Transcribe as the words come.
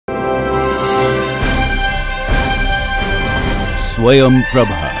Swayam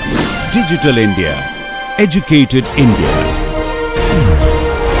Prabha. Digital India. Educated India.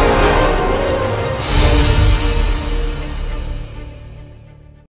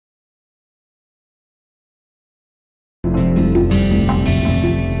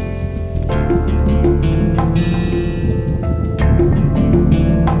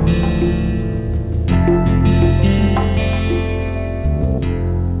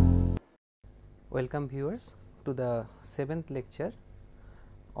 Welcome viewers to the 7th lecture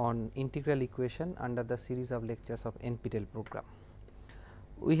on integral equation under the series of lectures of NPTEL program.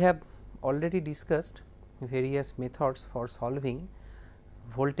 We have already discussed various methods for solving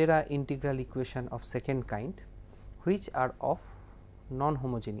Volterra integral equation of second kind, which are of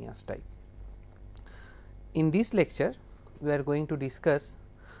non-homogeneous type. In this lecture, we are going to discuss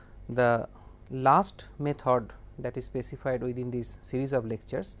the last method that is specified within this series of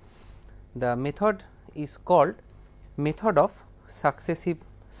lectures. The method is called method of successive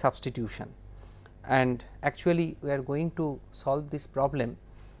substitution, and actually we are going to solve this problem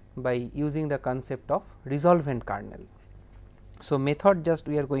by using the concept of resolvent kernel. So, method just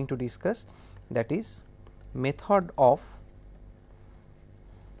we are going to discuss, that is method of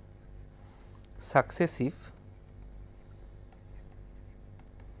successive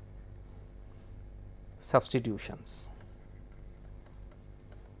substitutions.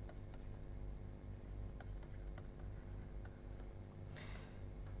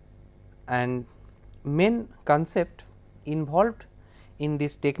 And main concept involved in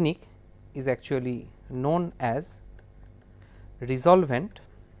this technique is actually known as resolvent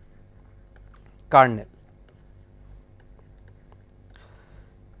kernel.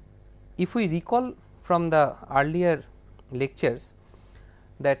 If we recall from the earlier lectures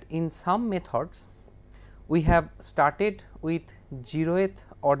that in some methods we have started with 0th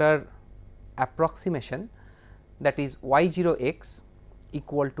order approximation, that is y0x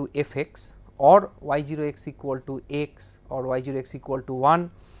equal to fx or y0x equal to x or y0x equal to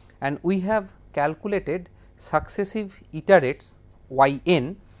 1, and we have calculated successive iterates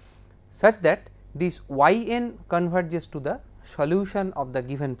yn such that this yn converges to the solution of the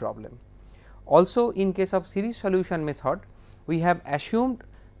given problem. Also, in case of series solution method, we have assumed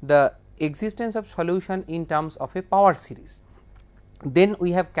the existence of solution in terms of a power series. Then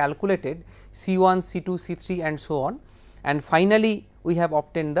we have calculated C1, C2, C3 and so on, and finally we have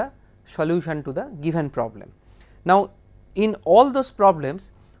obtained the solution to the given problem. Now, in all those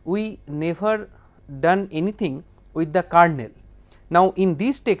problems we never done anything with the kernel. Now, in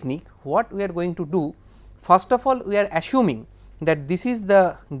this technique what we are going to do, first of all we are assuming that this is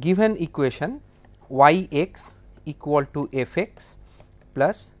the given equation yx equal to fx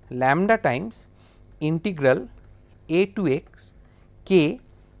plus lambda times integral a to x k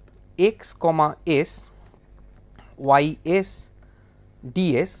x comma s y s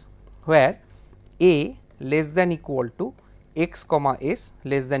ds, where a less than equal to x comma s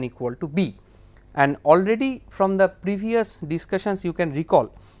less than equal to b. And already from the previous discussions you can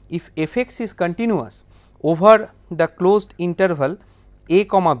recall, if fx is continuous over the closed interval a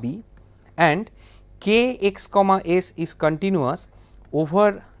comma b and k x comma s is continuous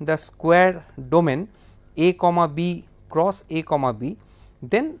over the square domain a comma b cross a comma b,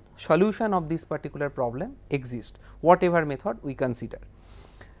 then solution of this particular problem exists, whatever method we consider.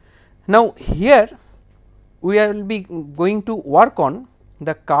 Now, here we will be going to work on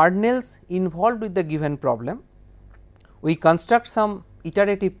the kernels involved with the given problem. We construct some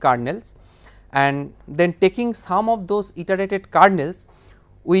iterative kernels, and then taking some of those iterated kernels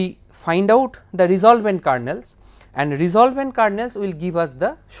we find out the resolvent kernels, and resolvent kernels will give us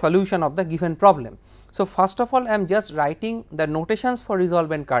the solution of the given problem. So, first of all I am just writing the notations for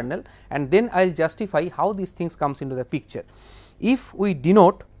resolvent kernel, and then I will justify how these things comes into the picture. If we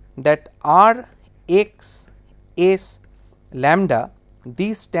denote that R x s lambda,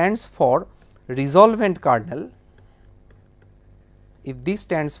 this stands for resolvent kernel. If this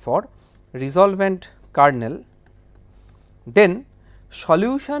stands for resolvent kernel, then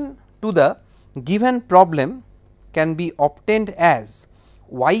solution to the given problem can be obtained as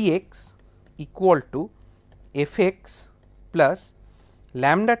yx equal to fx plus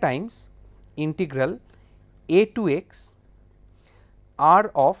lambda times integral a to x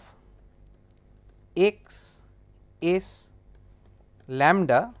r of x s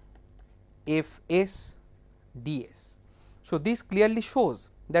lambda f s ds. So, this clearly shows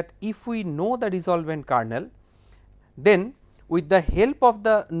that if we know the resolvent kernel, then with the help of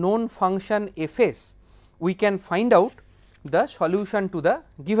the known function f s we can find out the solution to the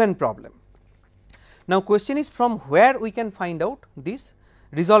given problem. Now, question is from where we can find out this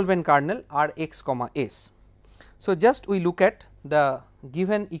resolvent kernel R x comma s. So, just we look at the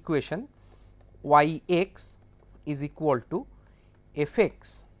given equation y x is equal to f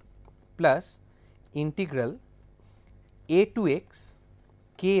x plus integral a to x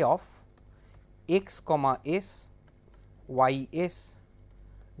k of x comma s y s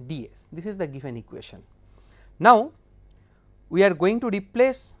ds. This is the given equation. Now, we are going to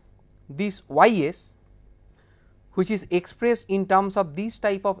replace this y s, which is expressed in terms of this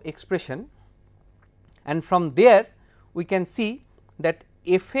type of expression, and from there we can see that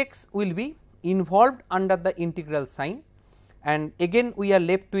f x will be involved under the integral sign, and again we are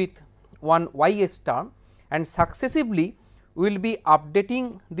left with one y s term, and successively we will be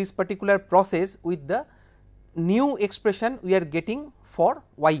updating this particular process with the new expression we are getting for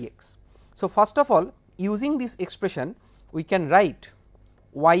y x. So, first of all, using this expression we can write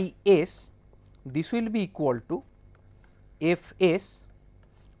y s, this will be equal to f s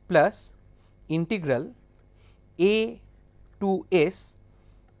plus integral a to s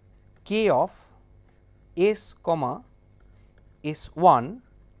k of s comma s 1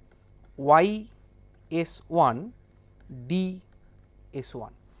 y s 1 d s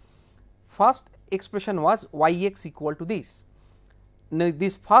 1. First expression was y x equal to this. Now,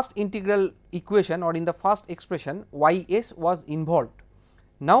 this first integral equation, or in the first expression, y s was involved.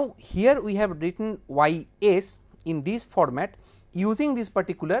 Now, here we have written y s in this format using this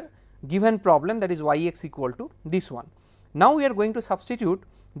particular given problem, that is y x equal to this one. Now, we are going to substitute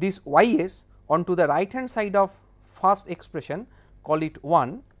this y s onto the right hand side of first expression, call it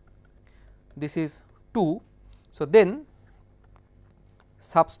 1, this is 2. So, then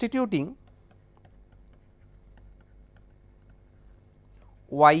substituting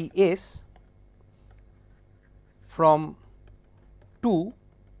y s from 2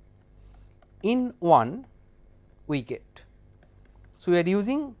 in 1 we get. So, we are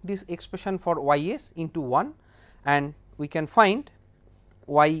using this expression for y s into 1, and we can find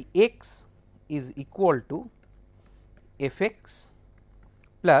y x is equal to f x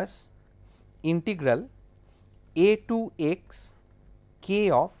plus integral a to x k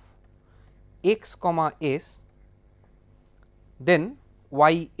of x comma s, then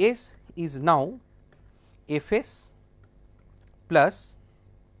y s is now f s plus,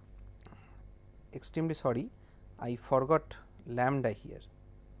 extremely sorry, I forgot lambda here,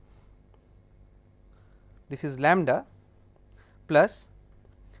 this is lambda plus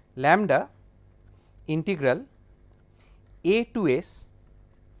lambda integral a to s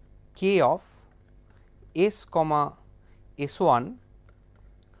k of s comma s 1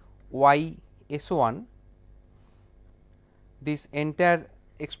 y s 1, this entire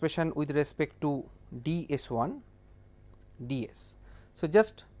expression with respect to d s 1 d s. So,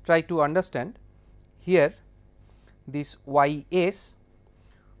 just try to understand here this y s,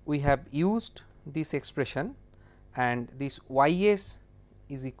 we have used this expression, and this y s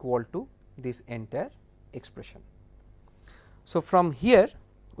is equal to this entire expression. So, from here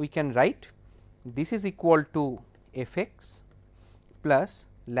we can write this is equal to f x plus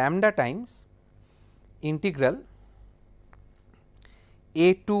lambda times integral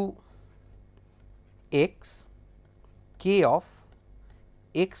a to x k of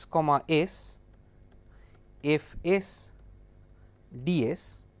x comma s f s d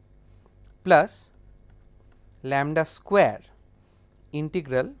s plus lambda square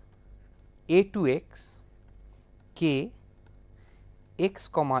integral a to x k x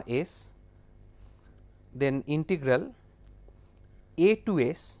comma s, then integral a to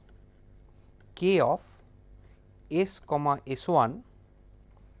s k of s comma s 1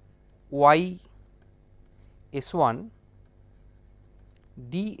 y s 1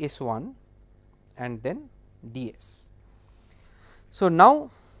 d s 1 and then d s. So, now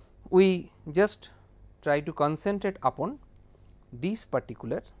we just try to concentrate upon this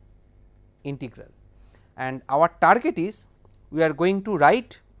particular integral, and our target is we are going to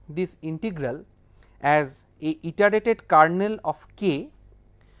write this integral as a iterated kernel of k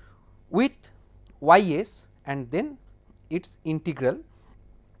with y s and then its integral.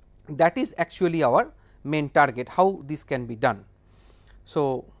 That is actually our main target, how this can be done.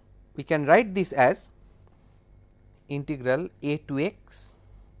 So, we can write this as integral a to x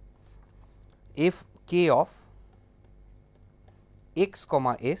f k of x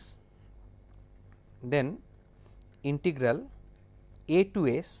comma s, then integral a to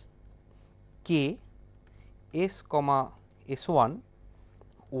s k s comma s 1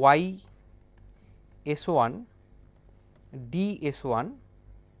 y s 1 d s 1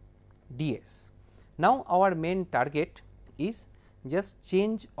 d s. Now, our main target is just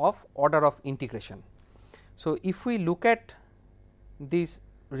change of order of integration. So, if we look at this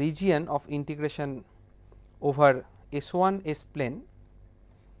region of integration over S1 S plane.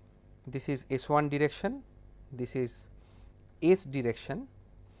 This is S1 direction, this is S direction.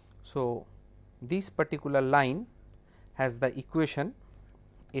 So, this particular line has the equation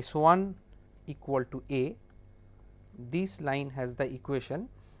S1 equal to A, this line has the equation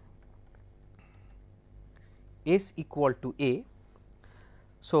S equal to A.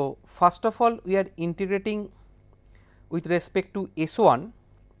 So, first of all we are integrating with respect to S1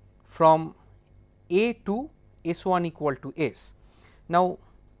 from A to S1 equal to S. Now,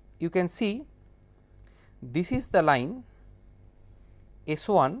 you can see this is the line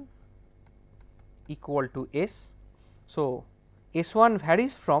S1 equal to S. So, S1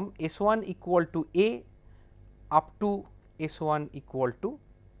 varies from S1 equal to A up to S1 equal to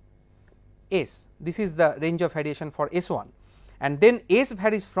S. This is the range of variation for S1, and then S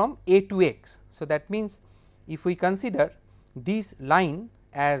varies from A to X. So, that means if we consider this line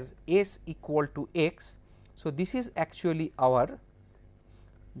as S equal to X, so this is actually our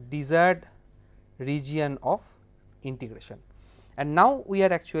desired region of integration, and now we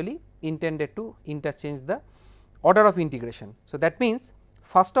are actually intended to interchange the order of integration. So, that means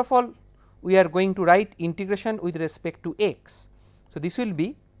first of all we are going to write integration with respect to x. So, this will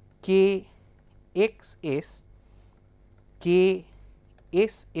be k x s k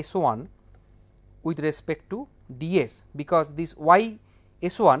s s1 with respect to ds, because this y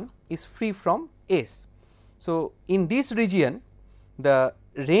s1 is free from s. So, in this region the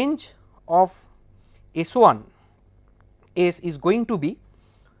range of S1 S is going to be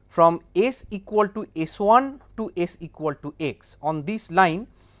from S equal to S1 to S equal to x. On this line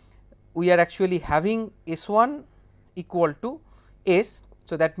we are actually having S1 equal to S.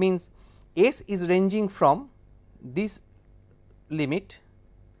 So, that means S is ranging from this limit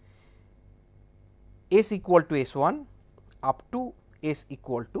S equal to S1 up to S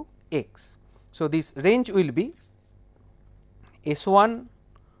equal to x. So, this range will be S1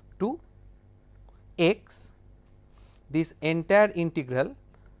 to x, this entire integral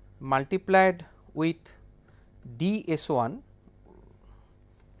multiplied with ds1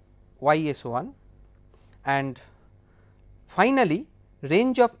 ys1, and finally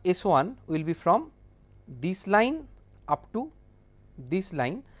range of S1 will be from this line up to this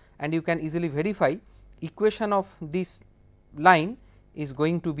line, and you can easily verify equation of this line is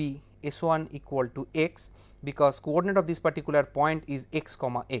going to be S1 equal to x, because coordinate of this particular point is x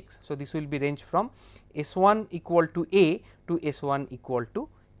comma x. So, this will be range from S1 equal to a to S1 equal to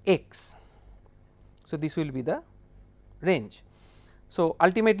x. So, this will be the range. So,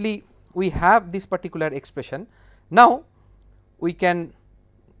 ultimately we have this particular expression. Now, we can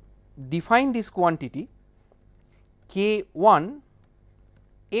define this quantity k1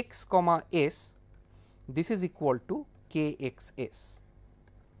 x comma s, this is equal to k x s,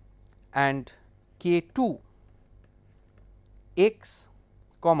 and k2 x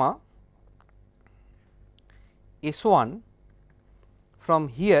comma s1 from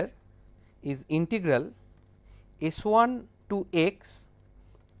here is integral s1 to x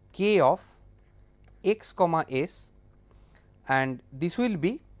k of x comma s, and this will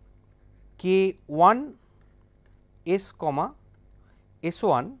be k1 s comma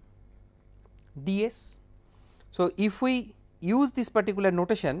s1 ds. So, if we use this particular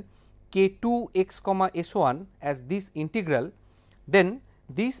notation k2 x comma s1 as this integral, then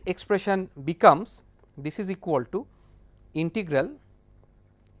this expression becomes, this is equal to integral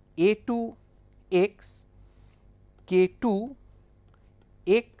a2 x k2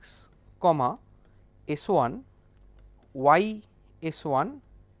 x comma s1 y s1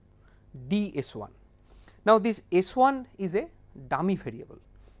 d s1. Now, this s1 is a dummy variable,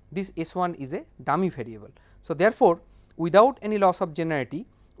 this s1 is a dummy variable. So, therefore, without any loss of generality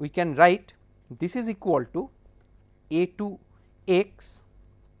we can write this is equal to a2 x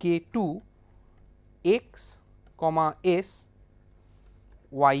k2 x comma s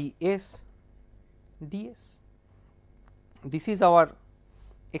y s ds. This is our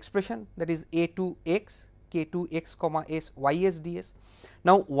expression, that is a2 x k2 x comma s y s ds.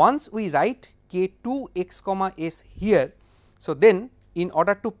 Now, once we write k2 x comma s here, so then in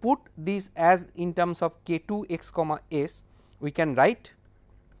order to put this as in terms of k2 x comma s, we can write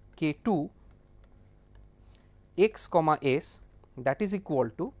k2 x comma s, that is equal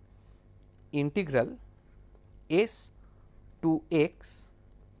to integral s to x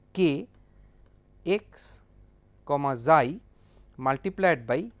k x comma xi multiplied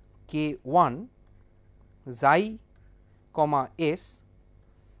by k1 xi comma s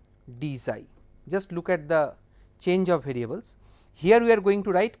d xi. Just look at the change of variables. Here we are going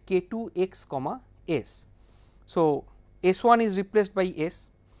to write k2 x comma s. So, s1 is replaced by s.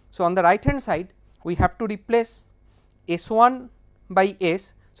 So, on the right hand side we have to replace S1 by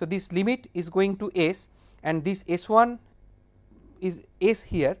S. So, this limit is going to S and this S1 is S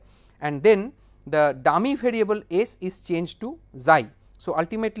here, and then the dummy variable S is changed to xi. So,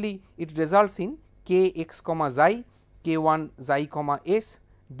 ultimately it results in k x comma xi k 1 xi comma S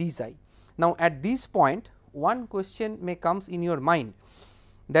d xi. Now, at this point one question may comes in your mind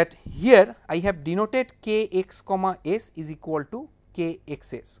that here I have denoted k x comma S is equal to k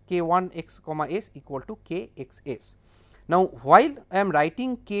x s, k 1 x comma S equal to k x s. Now, while I am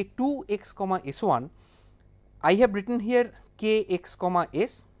writing k 2 x comma S 1, I have written here k x comma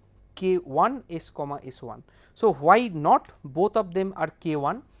S, k 1 s comma S 1. So, why not both of them are k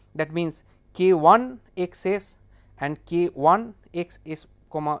 1, that means k 1 x s and k 1 x s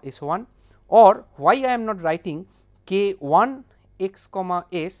comma S 1, or why I am not writing k 1 x comma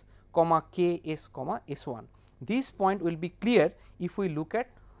s comma k s comma S 1. This point will be clear if we look at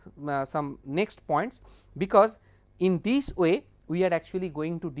some next points, because in this way we are actually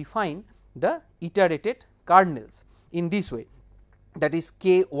going to define the iterated kernels in this way, that is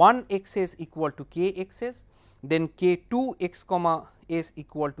k 1 x s equal to k x s, then k 2 x comma s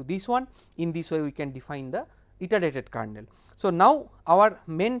equal to this one. In this way we can define the iterated kernel. So, now our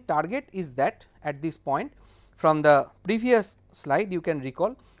main target is that at this point, from the previous slide you can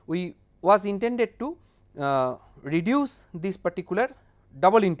recall, we was intended to reduce this particular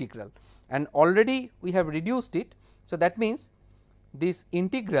double integral, and already we have reduced it. So, that means this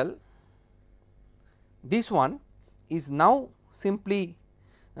integral, this one is now simply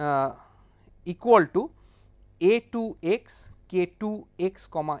equal to a 2 x k 2 x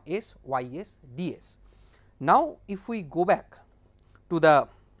comma s y s d s. Now, if we go back to the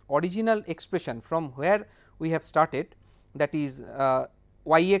original expression from where we have started, that is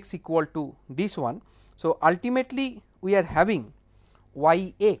y x equal to this one. So, ultimately we are having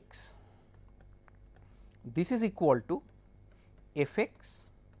y x, this is equal to f x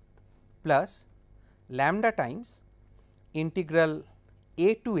plus lambda times integral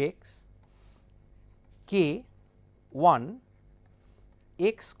a to x k 1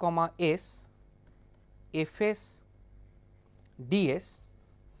 x comma s f s d s,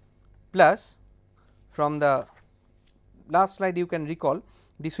 plus from the last slide you can recall,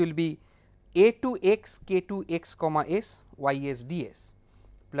 this will be a to x k 2 x comma s y s d s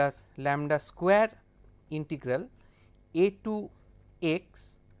plus lambda square integral a to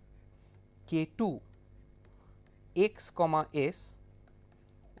x k 2 x comma s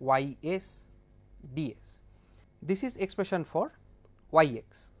y s d s. This is expression for y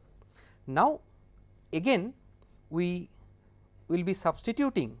x. Now, again we will be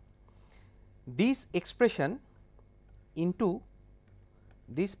substituting this expression into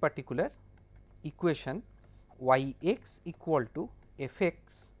this particular equation y x equal to f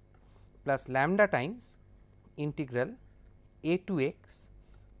x plus lambda times integral a to x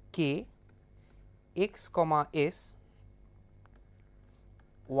k x comma s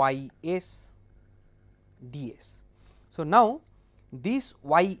y s d s. So, now this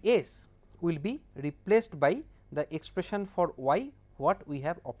y s will be replaced by the expression for y what we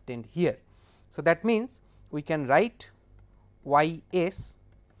have obtained here. So, that means we can write y s,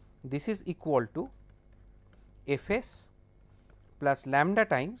 this is equal to f s plus lambda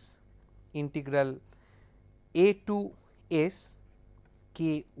times integral a to s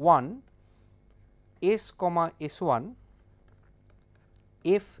k 1 s comma s 1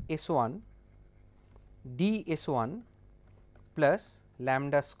 f s 1 d s 1 plus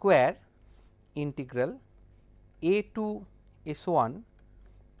lambda square integral a to s 1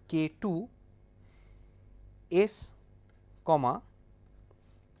 k 2 s comma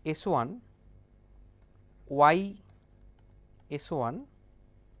s 1 y s 1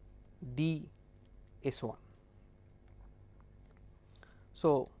 d s 1.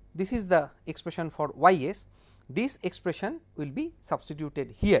 So, this is the expression for y s. This expression will be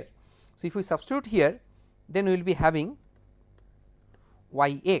substituted here. So, if we substitute here, then we will be having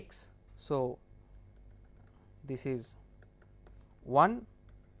y x. So, this is 1,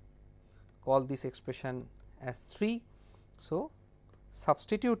 call this expression as 3. So,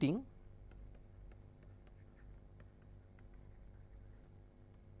 substituting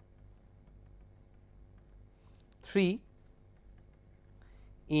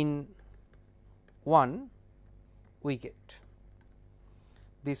in 1, we get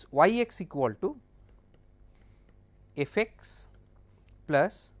this y x equal to f x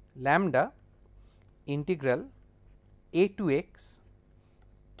plus lambda integral a to x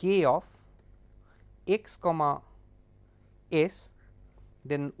k of x comma s,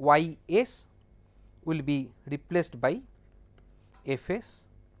 then y s will be replaced by f s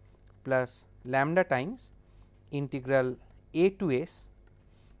plus lambda times integral a to s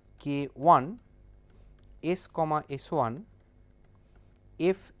k 1 s comma s 1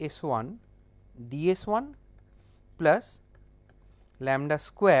 f s 1 d s 1 plus lambda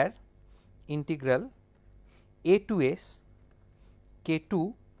square integral a to s k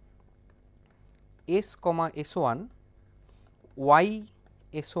 2 s comma s 1 y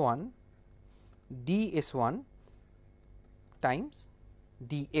s 1 d s 1 times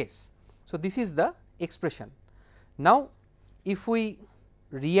d s. So, this is the expression. Now, if we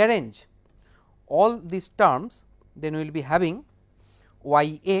rearrange all these terms, then we will be having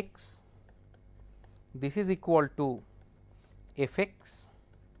y x, this is equal to f x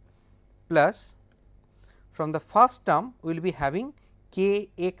plus, from the first term we will be having k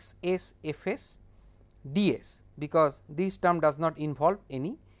x s f s d s, because this term does not involve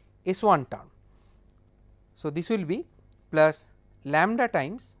any s 1 term. So, this will be plus lambda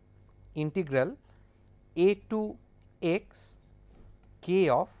times integral a to x k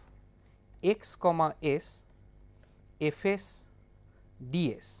of x comma s f s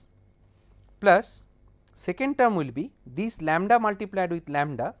d s plus second term will be this lambda multiplied with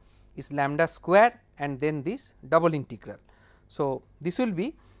lambda is lambda square and then this double integral. So, this will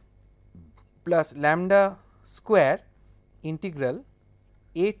be plus lambda square integral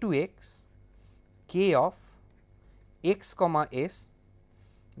a to x k of x comma s,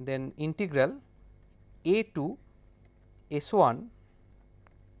 then integral a to s 1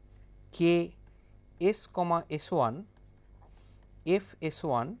 k s comma s 1 f s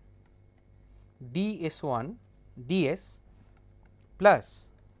 1 d s 1 d s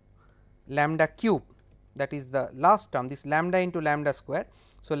plus lambda cube, that is the last term, this lambda into lambda square.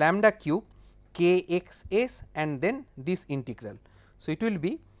 So, lambda cube k x s and then this integral. So, it will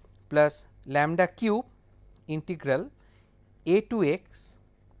be plus lambda cube integral a to x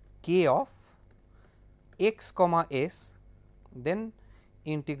k of x comma s, then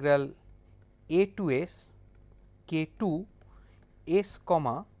integral a to s k 2 s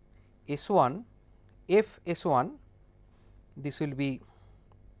comma s 1 f s 1, this will be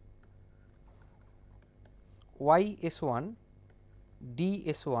y s 1 d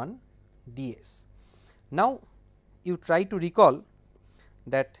s 1 d s. Now, you try to recall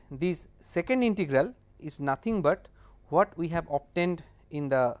that this second integral is nothing but what we have obtained in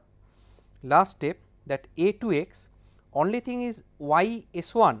the last step, that a to x, only thing is y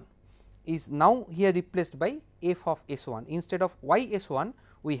s 1 is now here replaced by f of s 1, instead of y s 1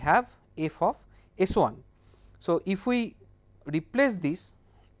 we have f of s 1. So, if we replace this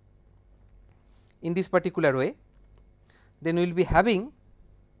in this particular way, then we will be having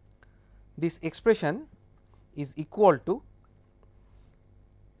this expression is equal to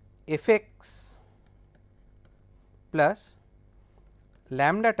f x plus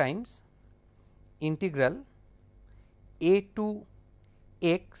lambda times integral a to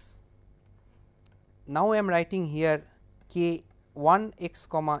x. Now, I am writing here k 1 x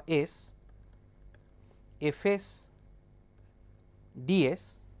comma s f s d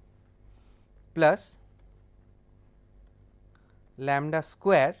s plus lambda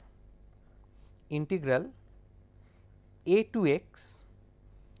square integral a to x,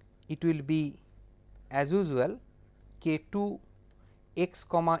 it will be as usual k 2 x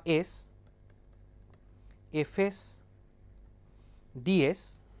comma s f s d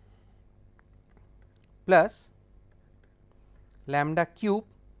s plus lambda cube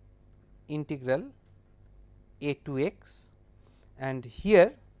integral a to x, and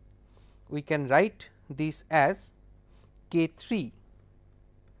here we can write this as k 3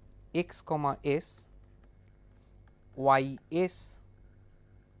 x comma s y s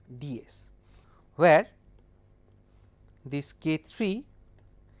d s, where this k 3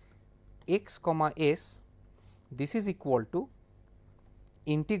 x comma s, this is equal to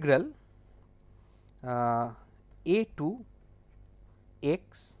integral a to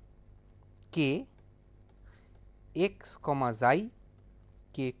x k x comma xi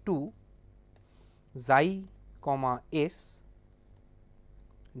k 2 xi comma s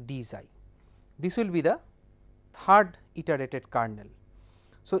d xi. This will be the third iterated kernel.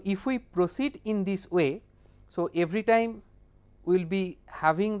 So, if we proceed in this way, so every time we will be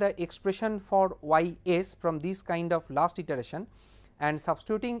having the expression for y s from this kind of last iteration and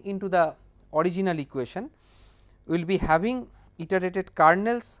substituting into the original equation, we will be having iterated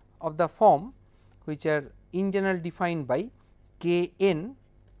kernels of the form which are in general defined by k n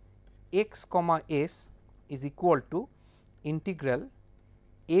x comma s is equal to integral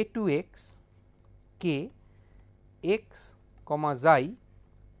a to x k x comma xi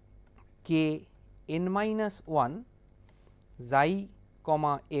k n minus 1 xi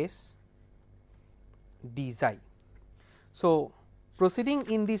comma s d xi. So, proceeding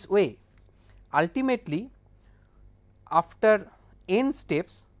in this way, ultimately after n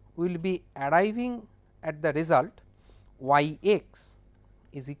steps we will be arriving at the result y x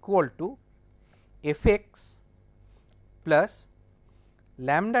is equal to f x plus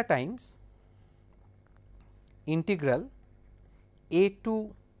lambda times integral a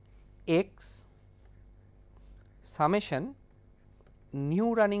to x summation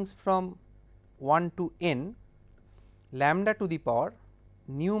nu runnings from 1 to n lambda to the power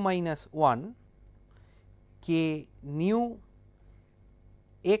nu minus 1 k nu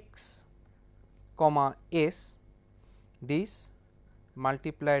x comma s, this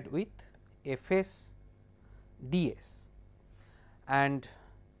multiplied with f s d s. And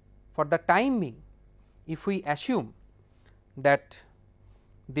for the time being, if we assume that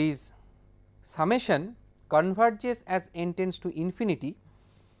this summation converges as n tends to infinity,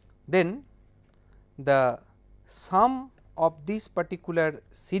 then the sum of this particular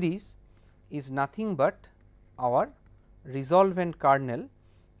series is nothing but our resolvent kernel,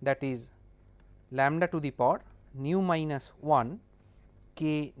 that is lambda to the power nu minus 1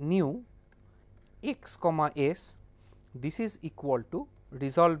 k nu x comma s, this is equal to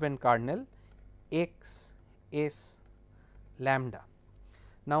resolvent kernel x s lambda.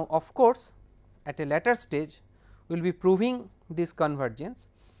 Now, of course, at a later stage we will be proving this convergence.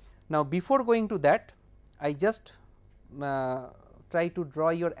 Now, before going to that, I just try to draw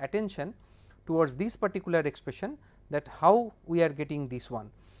your attention towards this particular expression, that how we are getting this one,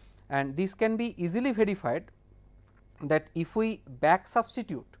 and this can be easily verified that if we back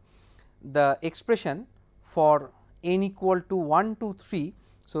substitute the expression for n equal to 1 to 3.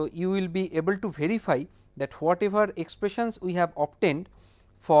 So, you will be able to verify that whatever expressions we have obtained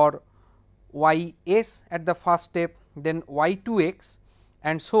for y s at the first step, then y 2 x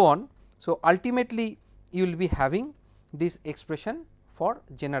and so on. So, ultimately you will be having this expression for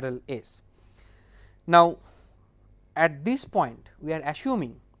general S. Now, at this point we are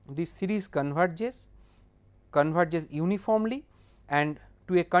assuming this series converges uniformly and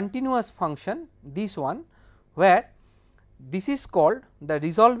to a continuous function, this one, where this is called the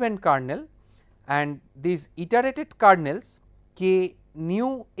resolvent kernel, and these iterated kernels k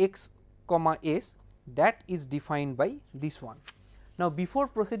nu x comma s, that is defined by this one. Now, before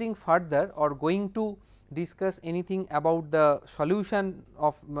proceeding further or going to discuss anything about the solution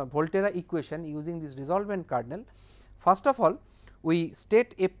of Volterra equation using this resolvent kernel, first of all we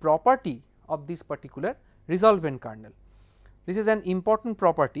state a property of this particular resolvent kernel. This is an important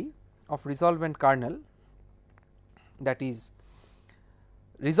property of resolvent kernel, that is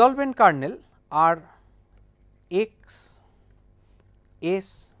resolvent kernel are x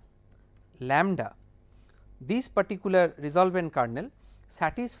s lambda. This particular resolvent kernel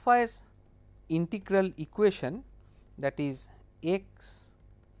satisfies integral equation, that is x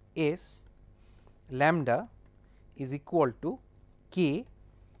s lambda is equal to k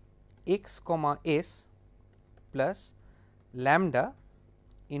x comma s plus lambda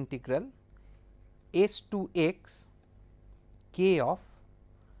integral s to x k of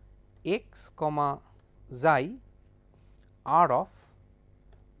x comma xi r of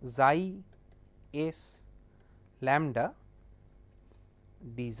xi s lambda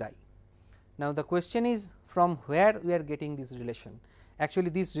d xi. Now, the question is from where we are getting this relation. Actually,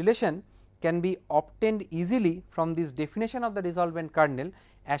 this relation can be obtained easily from this definition of the resolvent kernel,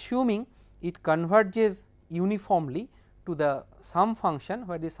 assuming it converges uniformly to the sum function,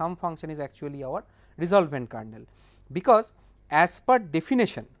 where the sum function is actually our resolvent kernel. Because as per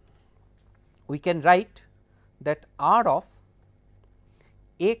definition we can write that R of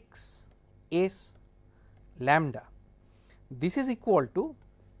x s lambda, this is equal to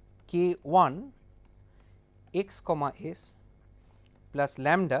k 1 x comma s plus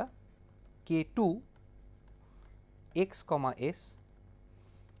lambda k 2 x comma s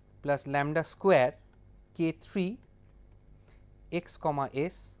plus lambda square k 3 x comma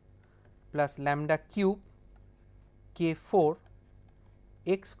s plus lambda cube k 4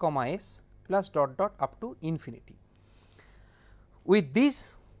 x comma s plus dot dot up to infinity. With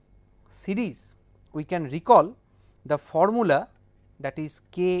this series we can recall the formula, that is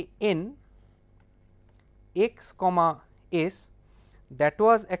k n x comma s, that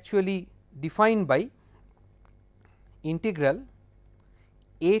was actually defined by integral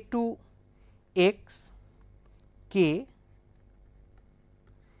a to x k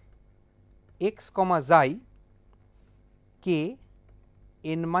x comma xi k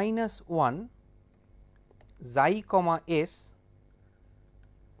n minus 1 xi comma s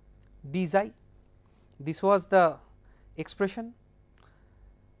d xi. This was the expression.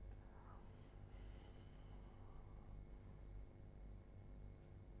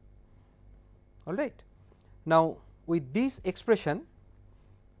 all right. Now, with this expression,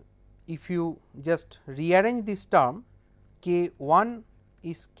 if you just rearrange this term, k 1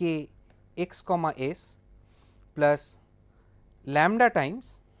 is k x comma s plus lambda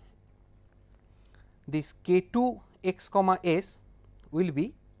times this k 2 x comma s will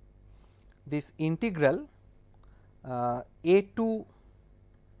be this integral a 2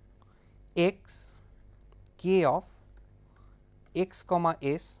 x k of x comma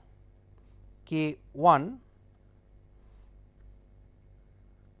s k 1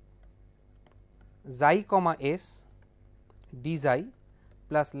 xi comma s d xi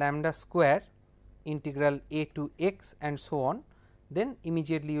plus lambda square integral a to x and so on, then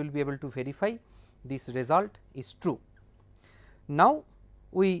immediately you will be able to verify this result is true. Now,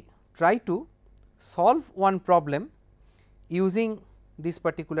 we try to solve one problem using this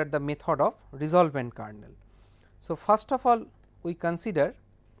particular the method of resolvent kernel. So, first of all we consider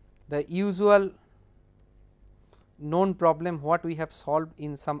the usual known problem what we have solved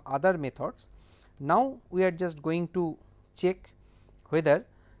in some other methods. Now, we are just going to check whether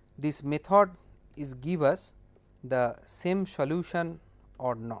this method is give us the same solution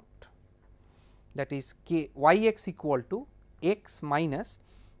or not, that is k y x equal to x minus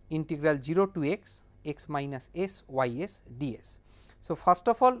integral 0 to x x minus s y s d s. So, first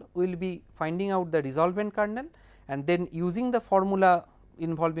of all we will be finding out the resolvent kernel, and then using the formula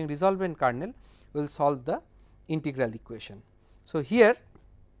involving resolvent kernel we will solve the integral equation. So, here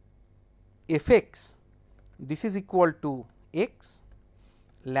f x this is equal to x,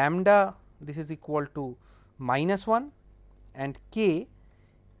 lambda this is equal to minus 1 and k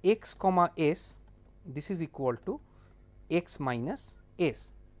x comma s this is equal to x minus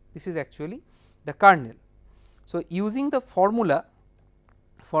s, this is actually the kernel. So, using the formula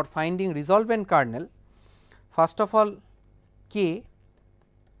for finding resolvent kernel, first of all k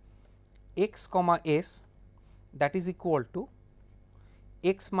x comma s that is equal to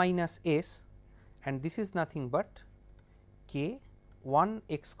x minus s, and this is nothing but k 1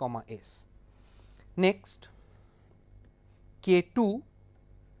 x comma s. Next k 2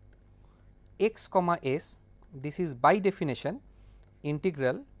 x comma s, this is by definition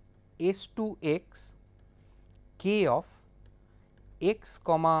integral s to x k of x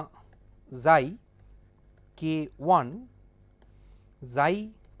comma xi k 1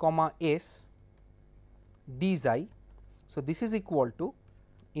 xi comma s d xi. So, this is equal to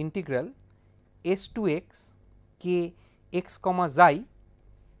integral s to x k x comma xi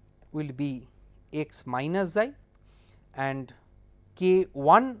will be x minus xi, and k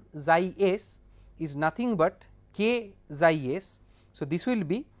 1 xi s is nothing but k xi s. So, this will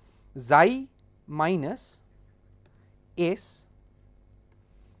be xi minus s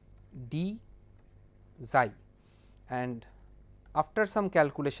d xi, and after some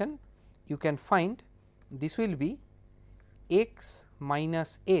calculation you can find this will be x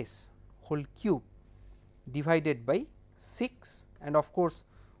minus s whole cube divided by 6, and of course,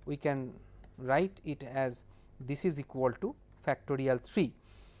 we can write it as this is equal to factorial 3.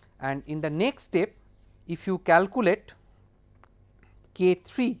 And in the next step, if you calculate k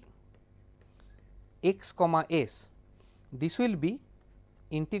 3 x comma s, this will be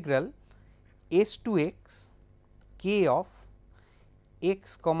integral s to x k of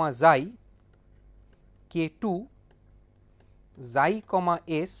x comma xi k 2 xi comma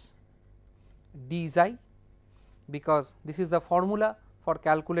s d xi, because this is the formula for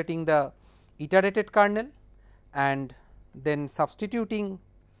calculating the iterated kernel, and then substituting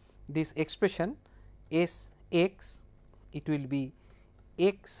this expression s x, it will be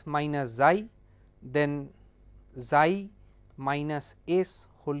x minus xi, then xi minus s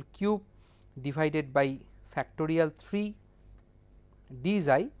whole cube divided by factorial 3 d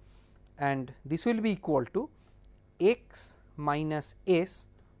xi, and this will be equal to x minus s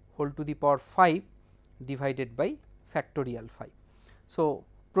whole to the power 5 divided by factorial 5. So,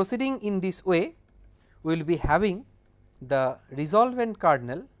 proceeding in this way, we will be having the resolvent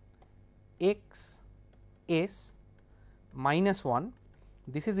kernel x s minus 1,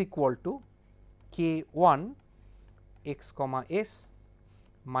 this is equal to k 1 x comma s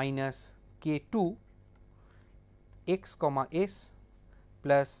minus k 2 x comma s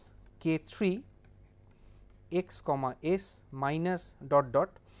plus k 3 x comma s minus dot dot.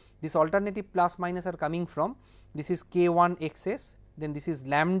 This alternative plus minus are coming from this is k 1 x s, then this is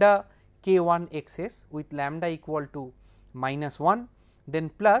lambda k 1 x s with lambda equal to minus 1, then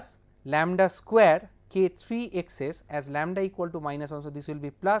plus lambda square k 3 x s as lambda equal to minus 1. So, this will be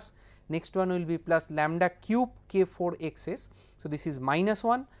plus, next one will be plus lambda cube k 4 x s. So, this is minus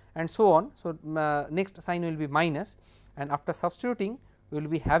 1 and so on. So, next sign will be minus, and after substituting we will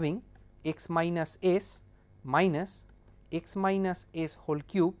be having x minus s minus x minus s whole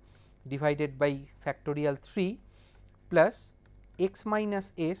cube divided by factorial 3 plus x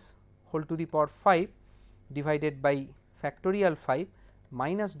minus s whole to the power 5 divided by factorial 5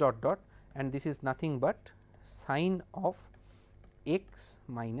 minus dot dot, and this is nothing but sine of x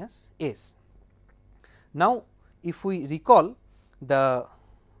minus s. Now, if we recall the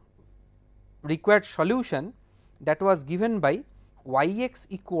required solution, that was given by y x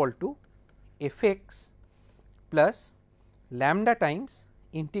equal to f x plus lambda times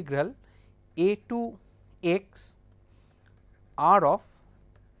integral a to x r of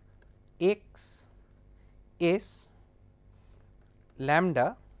x s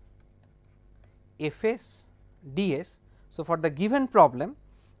lambda f s d s. So, for the given problem,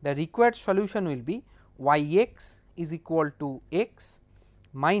 the required solution will be y x is equal to x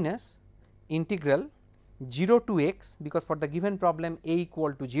minus integral 0 to x, because for the given problem a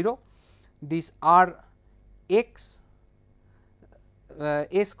equal to 0, this r x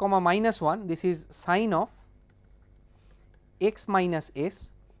s comma minus 1, this is sine of x minus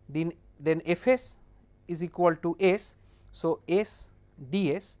s, then f s is equal to s. So, s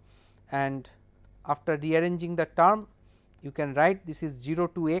d s, and after rearranging the term you can write this is 0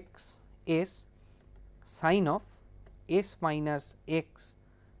 to x s sine of s minus x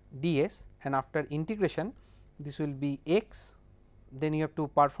d s, and after integration this will be x, then you have to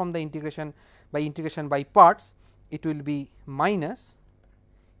perform the integration by parts, it will be minus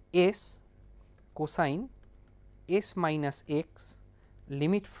s cosine s minus x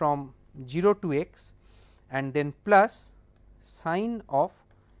limit from 0 to x, and then plus sine of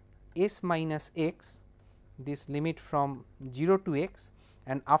s minus x, this limit from 0 to x,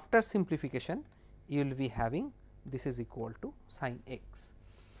 and after simplification you will be having this is equal to sine x.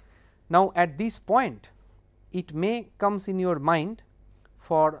 Now, at this point it may comes in your mind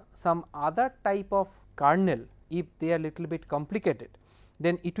for some other type of kernel, if they are little bit complicated,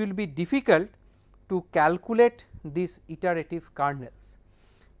 then it will be difficult to calculate these iterative kernels,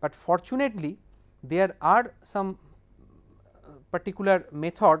 but fortunately there are some particular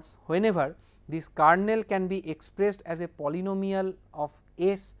methods whenever this kernel can be expressed as a polynomial of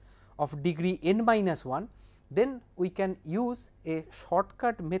s of degree n minus 1, then we can use a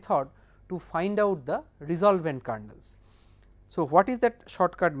shortcut method to find out the resolvent kernels. So, what is that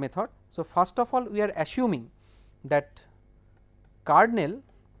shortcut method? So, first of all we are assuming that kernel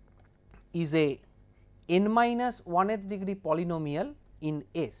is a n minus 1th degree polynomial in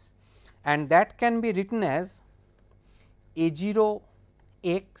S, and that can be written as a0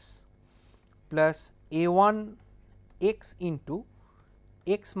 x plus a1 x into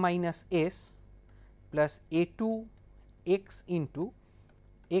x minus s plus a2 x into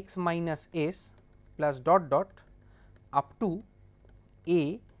x minus s plus dot dot up to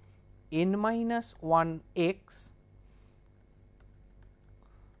a n minus 1 x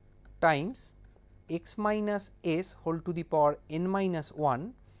times x minus s whole to the power n minus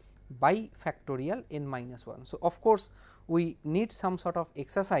 1 by factorial n minus 1. So, of course, we need some sort of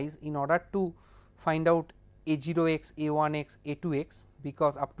exercise in order to find out a0 x, a1 x, a2 x,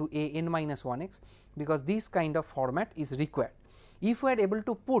 because up to a n minus 1 x, because this kind of format is required. If we are able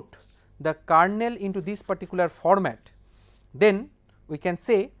to put the kernel into this particular format, then we can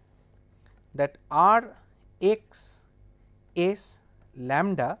say that r x s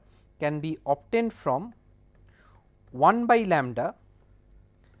lambda can be obtained from 1 by lambda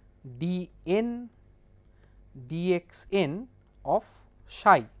d n dx n of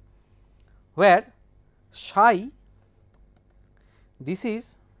psi, where psi this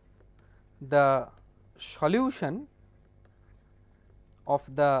is the solution of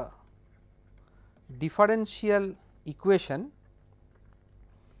the differential equation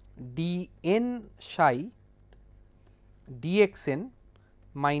d n psi dx n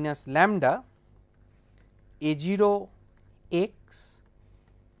minus lambda a0 x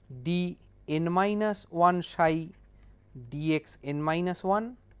d n minus 1 psi dx n minus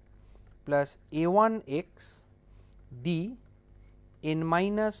 1 plus a1 x d n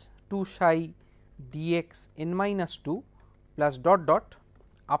minus 2 psi dx n minus 2 plus dot dot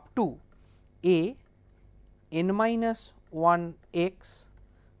up to a n minus 1 x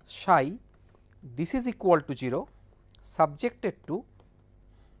psi, this is equal to 0, subjected to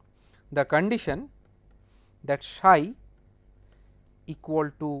the condition that psi equal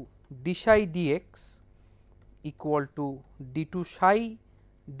to d psi dx equal to d2 psi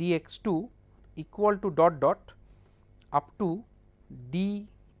dx2 equal to dot dot up to d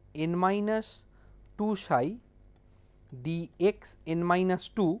n minus 2 psi dx n minus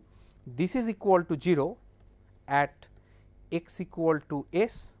 2, this is equal to 0 at x equal to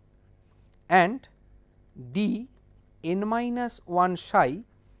s and d n minus 1 psi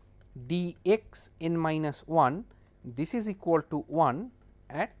dx n minus 1, this is equal to 1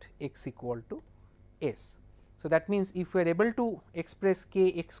 at x equal to s. So, that means, if we are able to express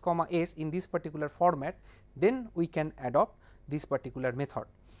k x comma s in this particular format, then we can adopt this particular method.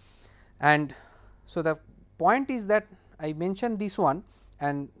 And so, the point is that I mentioned this one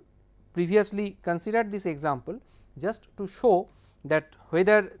and previously considered this example just to show that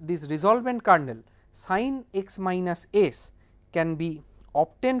whether this resolvent kernel sin x minus s can be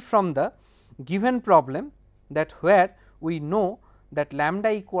obtained from the given problem, that where we know that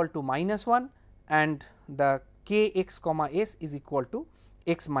lambda equal to minus 1 and the k x comma s is equal to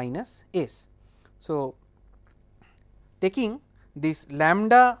x minus s. So, taking this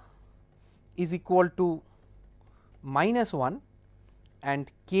lambda is equal to minus 1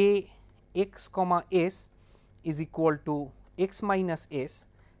 and k x comma s is equal to x minus s,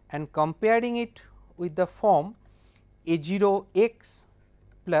 and comparing it with the form a 0 x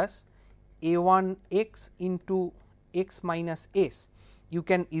plus a 1 x into x minus s, you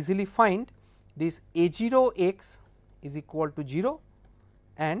can easily find this a 0 x is equal to 0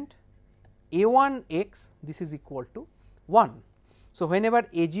 and a 1 x this is equal to 1. So, whenever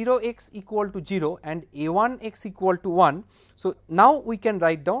a 0 x equal to 0 and a 1 x equal to 1, so now we can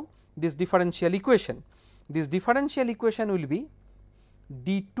write down this differential equation. This differential equation will be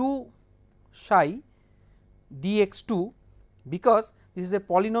d 2 psi dx 2, because this is a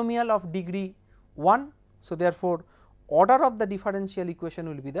polynomial of degree 1. So, therefore, order of the differential equation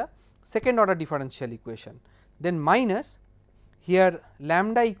will be the second order differential equation, then minus here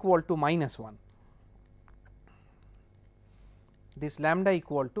lambda equal to minus 1, this lambda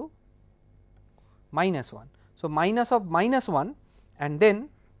equal to minus 1. So, minus of minus 1 and then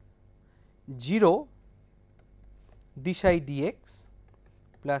 0 d psi dx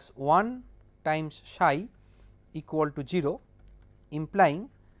plus 1 times psi equal to 0, implying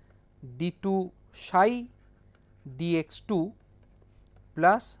d 2 psi dx 2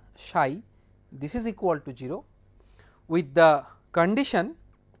 plus psi, this is equal to 0, with the condition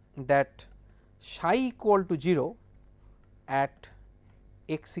that psi equal to 0 at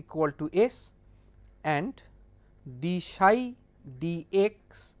x equal to s and d psi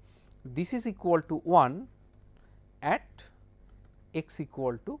dx this is equal to 1 at x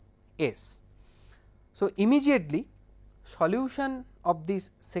equal to s. So, immediately solution of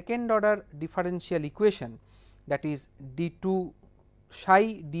this second order differential equation, that is d 2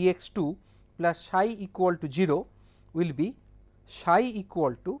 psi dx 2 plus psi equal to 0 will be psi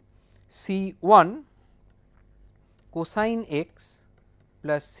equal to C 1 cosine x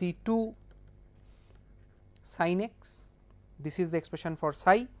plus C 2 sin x, this is the expression for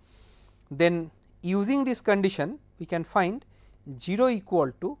psi. Then using this condition we can find 0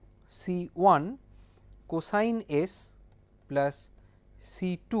 equal to C 1 cosine s plus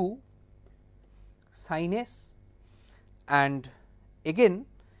C 2 sin s, and again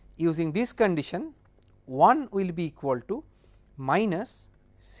using this condition 1 will be equal to minus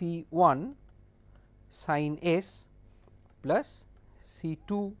C 1 sin s plus C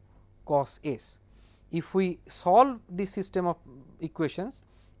 2 cos s. If we solve this system of equations,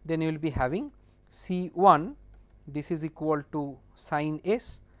 then you will be having C 1 this is equal to sin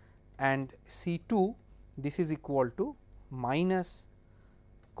s and C 2 this is equal to minus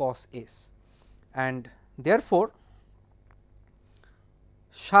cos s, and therefore,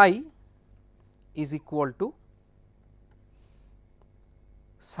 psi is equal to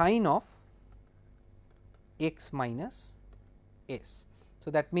sin of x minus s.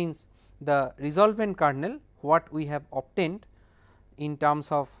 So, that means, the resolvent kernel what we have obtained in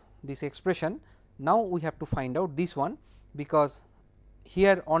terms of this expression, now we have to find out this one, because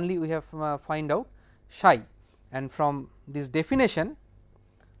here only we have find out psi, and from this definition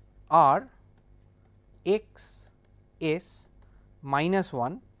r x s minus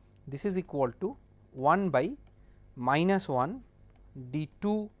 1 this is equal to 1 by minus 1 d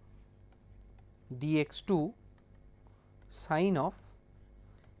 2 dx 2 sin of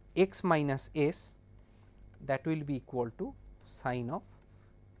x minus s, that will be equal to sin of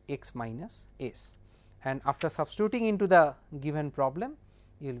x minus s, and after substituting into the given problem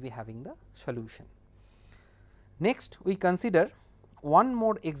you will be having the solution. Next we consider one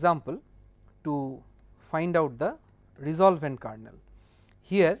more example to find out the resolvent kernel.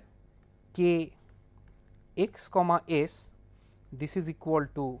 Here k x comma s this is equal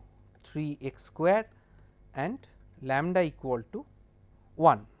to 3 x square and lambda equal to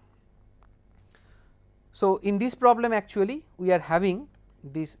 1. So, in this problem actually we are having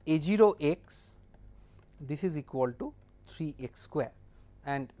this a 0 x this is equal to 3 x square,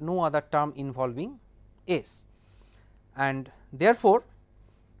 and no other term involving s, and therefore,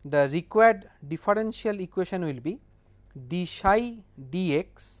 the required differential equation will be d psi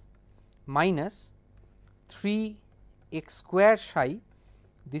dx minus 3 x square psi,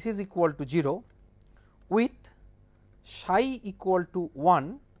 this is equal to 0 with psi equal to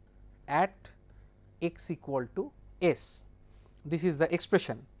 1 at x equal to s. This is the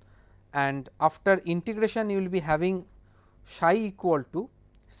expression, and after integration you will be having psi equal to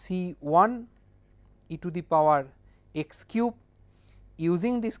c 1 e to the power x cube.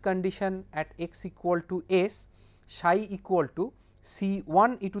 Using this condition at x equal to s, psi equal to c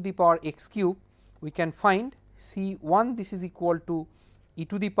 1 e to the power x cube, we can find c 1 this is equal to e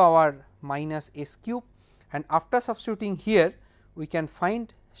to the power minus s cube, and after substituting here we can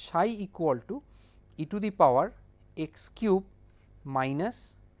find psi equal to e to the power x cube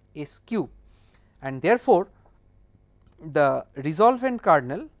minus s cube, and therefore, the resolvent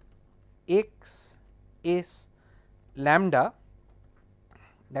kernel x s lambda,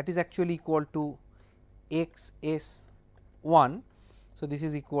 that is actually equal to x s 1. So, this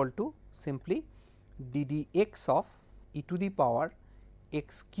is equal to simply d d x of e to the power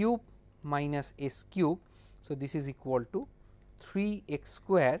x cube minus s cube. So, this is equal to 3 x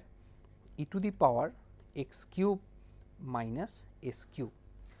square e to the power x cube minus s cube.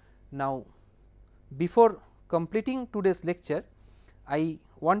 Now, before completing today's lecture, I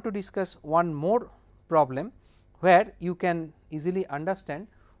want to discuss one more problem where you can easily understand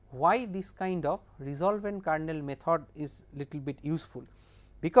why this kind of resolvent kernel method is little bit useful.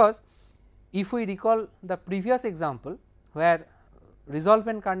 Because if we recall the previous example where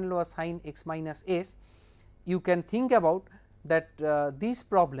resolvent kernel was sin x minus s, you can think about that this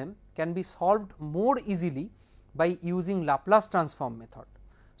problem can be solved more easily by using Laplace transform method.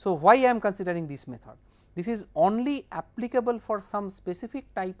 So, why I am considering this method? This is only applicable for some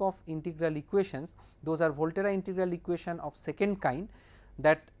specific type of integral equations, those are Volterra integral equation of second kind,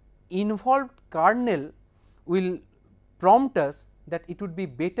 that involved kernel will prompt us that it would be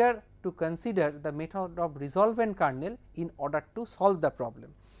better to consider the method of resolvent kernel in order to solve the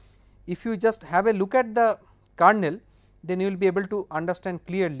problem. If you just have a look at the kernel, then you will be able to understand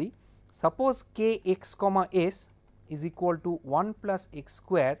clearly. Suppose k x comma s is equal to 1 plus x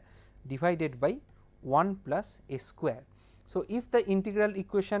square divided by 1 plus s square. So, if the integral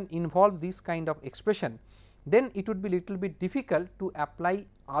equation involve this kind of expression, then it would be little bit difficult to apply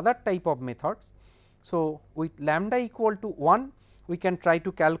other type of methods. So, with lambda equal to 1, we can try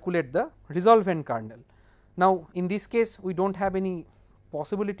to calculate the resolvent kernel. Now, in this case we do not have any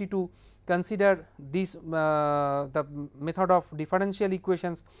possibility to consider this the method of differential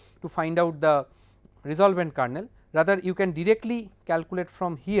equations to find out the resolvent kernel, rather you can directly calculate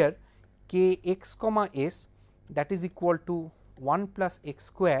from here k x comma s, that is equal to 1 plus x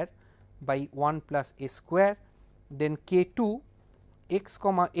square by 1 plus s square, then k 2 x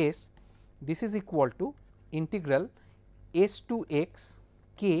comma s, this is equal to integral s to x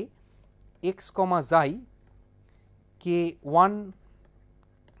k x comma xi k 1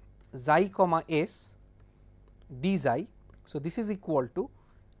 xi comma s d xi. So, this is equal to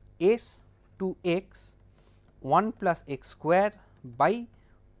s to x 1 plus x square by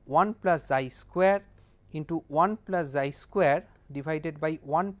 1 plus xi square into 1 plus xi square divided by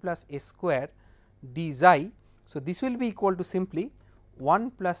 1 plus s square d xi. So, this will be equal to simply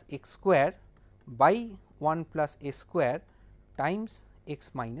 1 plus x square by 1 plus s square times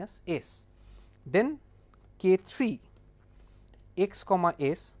x minus s. Then k 3 x comma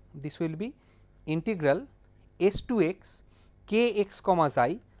s, this will be integral s to x k x comma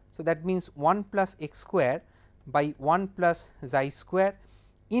xi. So, that means 1 plus x square by 1 plus xi square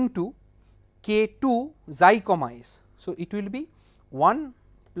into k 2 xi comma s. So, it will be 1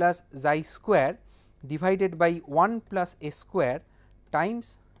 plus xi square divided by 1 plus s square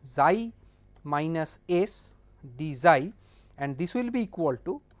times xi minus s d xi, and this will be equal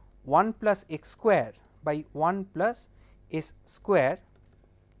to 1 plus x square by 1 plus s square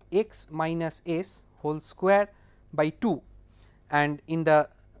x minus s whole square by 2, and in the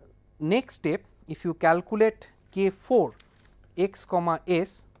next step if you calculate k 4 x comma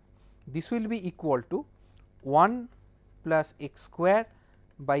s, this will be equal to 1 plus x square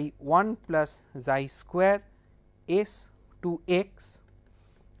by 1 plus xi square s to x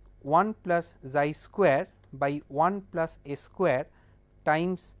 1 plus xi square by 1 plus s square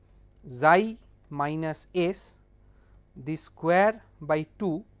times xi minus s this square by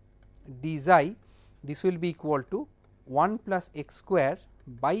 2 d xi, this will be equal to 1 plus x square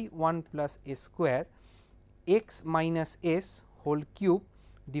by 1 plus s square x minus s whole cube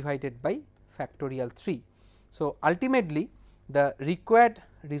divided by factorial 3. So, ultimately the required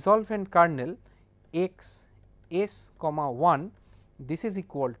resolvent kernel x s comma 1, this is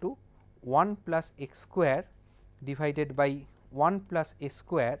equal to 1 plus x square divided by 1 plus s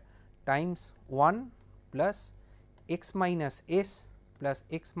square times 1 plus x minus s plus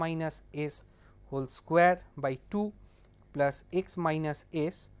x minus s whole square by 2 plus x minus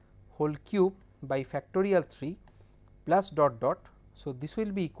s whole cube by factorial 3 plus dot dot. So, this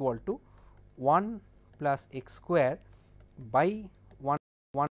will be equal to 1 plus x square by